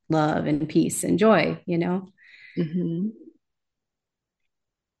and love and peace and joy, Mm-hmm.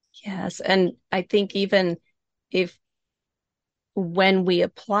 Yes. And I think even if when we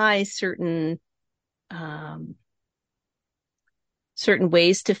apply certain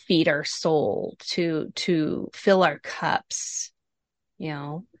ways to feed our soul, to fill our cups,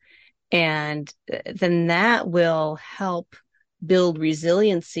 and then that will help build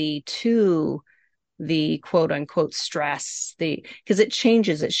resiliency to the quote unquote stress, because it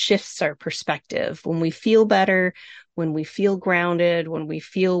shifts our perspective. When we feel better, when we feel grounded, when we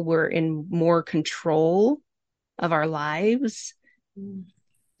feel we're in more control of our lives,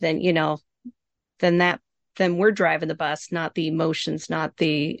 then we're driving the bus, not the emotions, not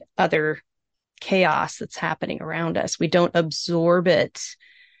the other chaos that's happening around us. We don't absorb it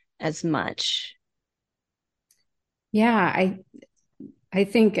as much. Yeah, I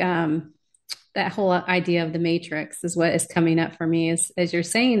think that whole idea of the matrix is what is coming up for me as you're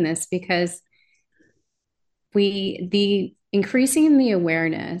saying this, because the increasing the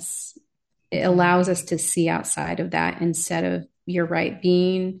awareness, it allows us to see outside of that, instead of, you're right,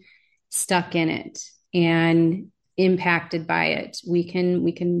 being stuck in it. And impacted by it. We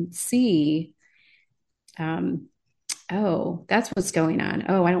can see, oh, that's what's going on.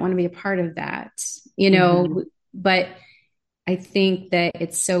 Oh, I don't want to be a part of that, but I think that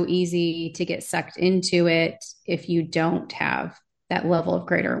it's so easy to get sucked into it if you don't have that level of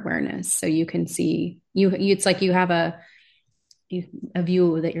greater awareness. So you can see it's like you have a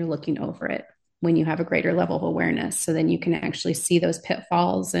view that you're looking over it when you have a greater level of awareness. So then you can actually see those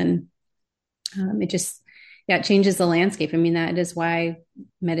pitfalls, and it changes the landscape. I mean, that is why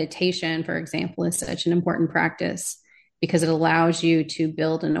meditation, for example, is such an important practice, because it allows you to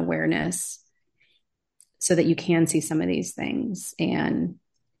build an awareness so that you can see some of these things and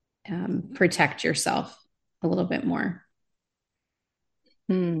protect yourself a little bit more.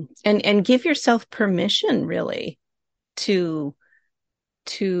 And give yourself permission, really, to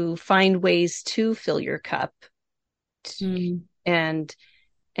find ways to fill your cup and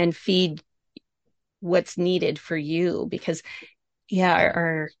feed what's needed for you. Because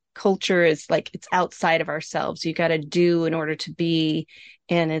our culture is like, it's outside of ourselves. You got to do in order to be,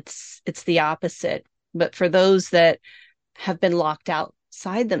 and it's the opposite. But for those that have been locked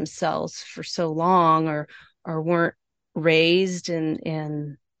outside themselves for so long, or weren't raised in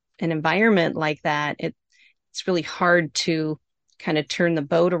an environment like that, it's really hard to kind of turn the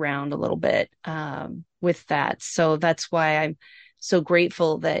boat around a little bit with that. So that's why I'm so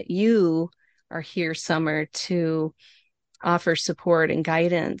grateful that you are here, Summer, to offer support and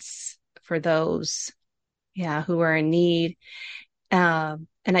guidance for those, who are in need.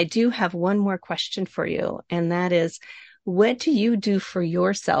 And I do have one more question for you, and that is, what do you do for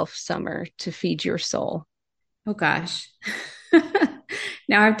yourself, Summer, to feed your soul? Oh gosh.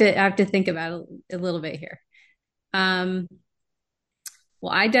 Now I have to think about it a little bit here.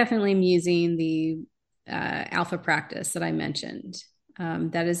 Well, I definitely am using the alpha practice that I mentioned.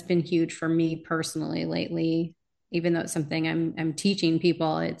 That has been huge for me personally lately. Even though it's something I'm teaching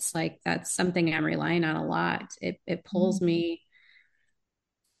people, it's like that's something I'm relying on a lot. It pulls me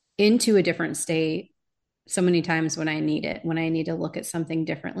into a different state so many times when I need it, when I need to look at something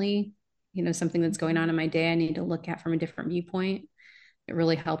differently, something that's going on in my day, I need to look at from a different viewpoint. It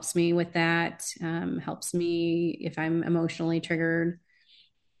really helps me with that. Helps me if I'm emotionally triggered,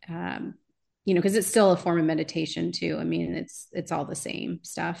 because it's still a form of meditation too. I mean, it's all the same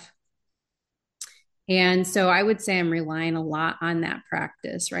stuff. And so I would say I'm relying a lot on that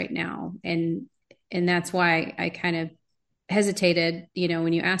practice right now. And that's why I kind of hesitated,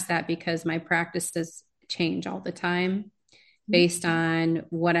 when you asked that, because my practices change all the time based on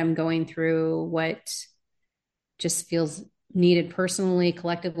what I'm going through, what just feels needed personally,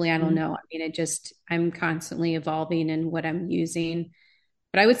 collectively. I don't know. I mean, I'm constantly evolving in what I'm using.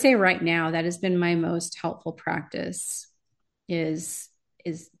 But I would say right now that has been my most helpful practice is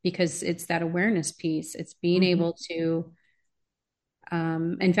because it's that awareness piece. It's being able to,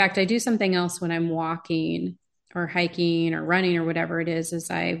 in fact, I do something else when I'm walking or hiking or running or whatever it is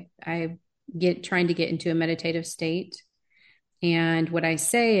I trying to get into a meditative state. And what I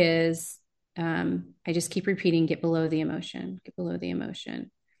say is, I just keep repeating, get below the emotion, get below the emotion.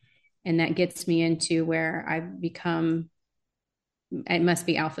 And that gets me into where I've become, it must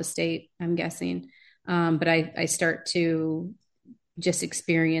be alpha state, I'm guessing. But I start to just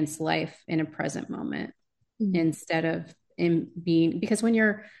experience life in a present moment instead of because when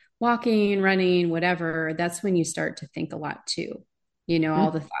you're walking, running, whatever, that's when you start to think a lot too.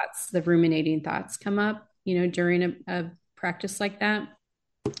 All the thoughts, the ruminating thoughts come up, during a practice like that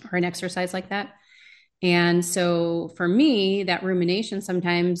or an exercise like that. And so for me, that rumination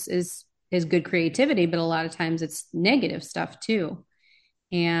sometimes is good creativity, but a lot of times it's negative stuff too.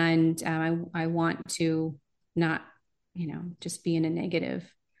 And I want to not, just be in a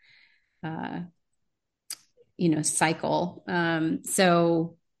negative, cycle.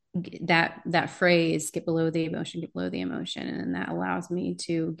 So that phrase, get below the emotion, get below the emotion. And that allows me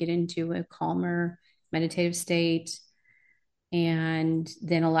to get into a calmer meditative state. And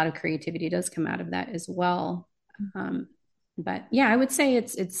then a lot of creativity does come out of that as well. But yeah, I would say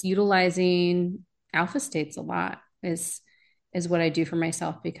it's utilizing alpha states a lot is what I do for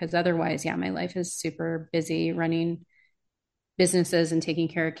myself, because otherwise, my life is super busy running businesses and taking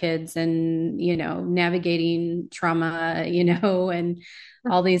care of kids and, navigating trauma, and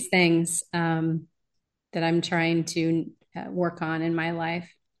all these things that I'm trying to work on in my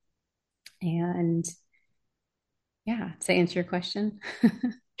life. And to answer your question.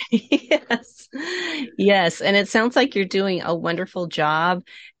 Yes. And it sounds like you're doing a wonderful job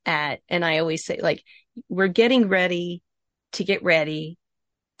and I always say, like, we're getting ready to get ready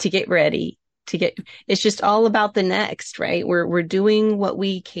to get ready it's just all about the next, right? We're doing what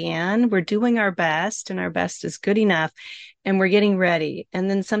we can. We're doing our best, and our best is good enough, and we're getting ready. And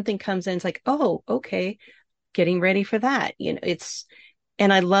then something comes in, it's like, oh, okay, getting ready for that.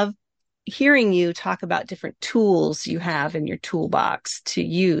 And I love hearing you talk about different tools you have in your toolbox to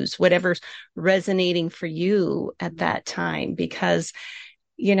use, whatever's resonating for you at that time, because,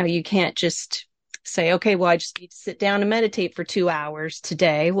 you can't just say, okay, well, I just need to sit down and meditate for 2 hours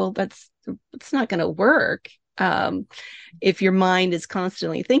today. Well, it's not going to work. If your mind is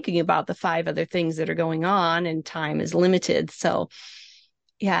constantly thinking about the 5 other things that are going on and time is limited. So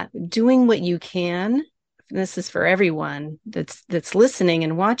yeah, doing what you can. This is for everyone that's listening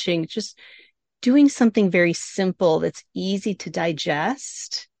and watching, just doing something very simple that's easy to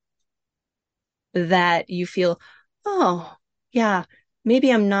digest, that you feel, oh yeah,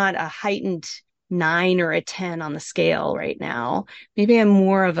 maybe I'm not a heightened 9 or a 10 on the scale right now. Maybe I'm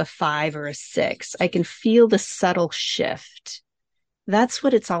more of a 5 or a 6. I can feel the subtle shift. That's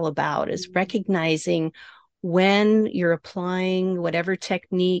what it's all about, is recognizing when you're applying whatever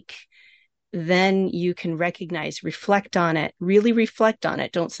technique. Then you can recognize, reflect on it, really reflect on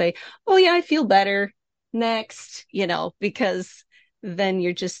it. Don't say, oh yeah, I feel better, next, because then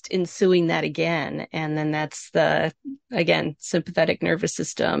you're just ensuing that again. And then that's again, sympathetic nervous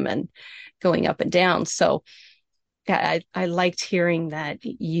system and going up and down. So yeah, I liked hearing that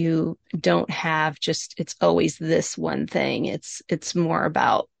you don't have just, it's always this one thing. It's more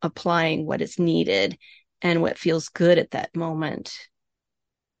about applying what is needed and what feels good at that moment.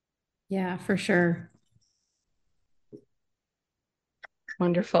 Yeah, for sure.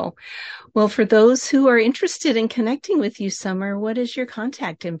 Wonderful. Well, for those who are interested in connecting with you, Summer, what is your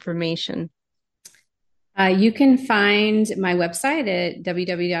contact information? You can find my website at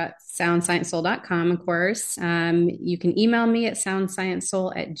www.soundsciencesoul.com, of course. You can email me at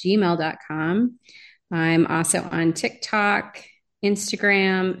soundsciencesoul@gmail.com. I'm also on TikTok,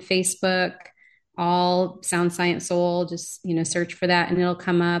 Instagram, Facebook, all Sound Science Soul. Just, search for that and it'll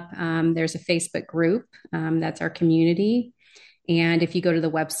come up. There's a Facebook group. That's our community. And if you go to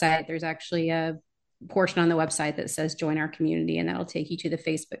the website, there's actually a portion on the website that says join our community, and that'll take you to the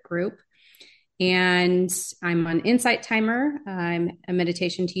Facebook group. And I'm on Insight Timer. I'm a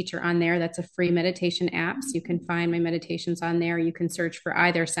meditation teacher on there. That's a free meditation app. So you can find my meditations on there. You can search for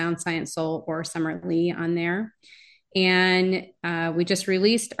either Sound Science Soul or Summer Lee on there. And we just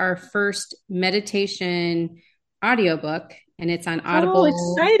released our first meditation audiobook, and it's on Audible.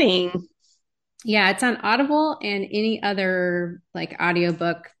 Oh, exciting. Yeah, it's on Audible and any other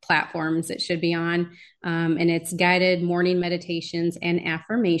audiobook platforms it should be on. And it's guided morning meditations and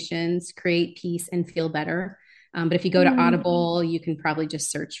affirmations, create peace and feel better. But if you go to Audible, you can probably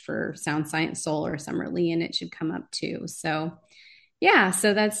just search for Sound Science Soul or Summer Lee, and it should come up too. So yeah,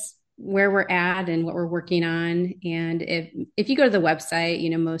 so that's where we're at and what we're working on. And if you go to the website,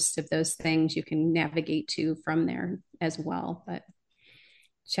 most of those things you can navigate to from there as well. But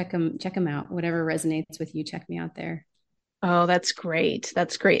check them out. Whatever resonates with you, check me out there. Oh, that's great.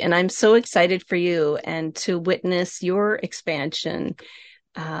 That's great. And I'm so excited for you and to witness your expansion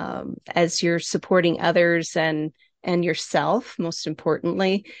as you're supporting others and yourself, most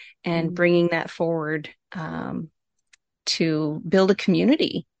importantly, and bringing that forward to build a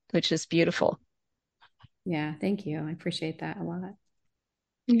community, which is beautiful. Yeah, thank you. I appreciate that a lot.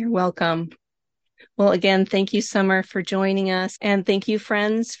 You're welcome. Well, again, thank you, Summer, for joining us. And thank you,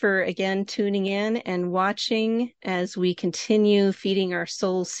 friends, for again tuning in and watching as we continue Feeding Our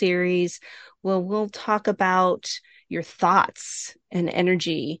Soul series. Well, we'll talk about your thoughts and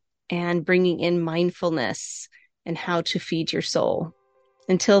energy and bringing in mindfulness and how to feed your soul.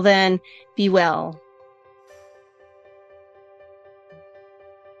 Until then, be well.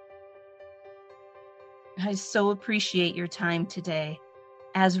 I so appreciate your time today.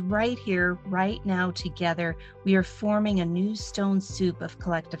 As right here, right now together, we are forming a new stone soup of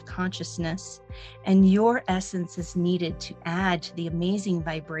collective consciousness, and your essence is needed to add to the amazing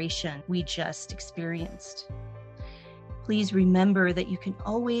vibration we just experienced. Please remember that you can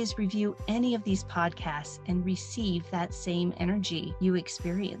always review any of these podcasts and receive that same energy you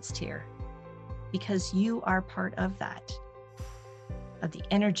experienced here, because you are part of that, of the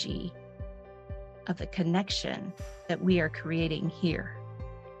energy, of the connection that we are creating here.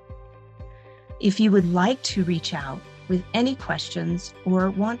 If you would like to reach out with any questions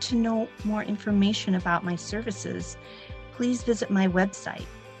or want to know more information about my services, please visit my website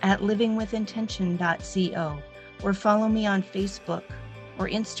at livingwithintention.co or follow me on Facebook or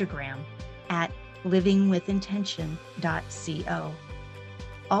Instagram at livingwithintention.co.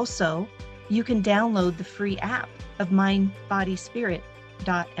 Also, you can download the free app of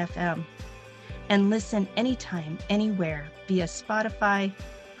mindbodyspirit.fm. and listen anytime, anywhere via Spotify,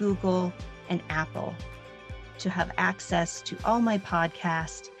 Google, and Apple to have access to all my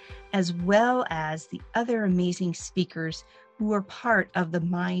podcasts, as well as the other amazing speakers who are part of the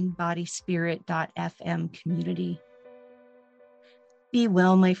mindbodyspirit.fm community. Be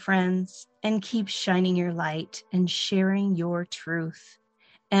well, my friends, and keep shining your light and sharing your truth.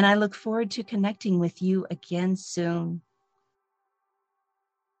 And I look forward to connecting with you again soon.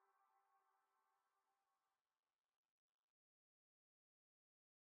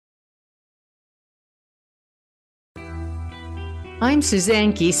 I'm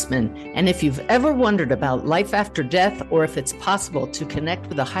Suzanne Giesemann, and if you've ever wondered about life after death or if it's possible to connect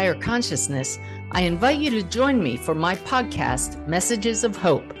with a higher consciousness, I invite you to join me for my podcast, Messages of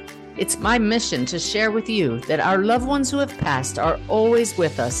Hope. It's my mission to share with you that our loved ones who have passed are always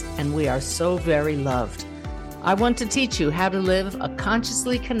with us, and we are so very loved. I want to teach you how to live a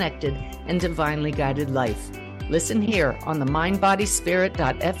consciously connected and divinely guided life. Listen here on the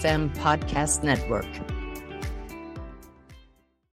mindbodyspirit.fm podcast network.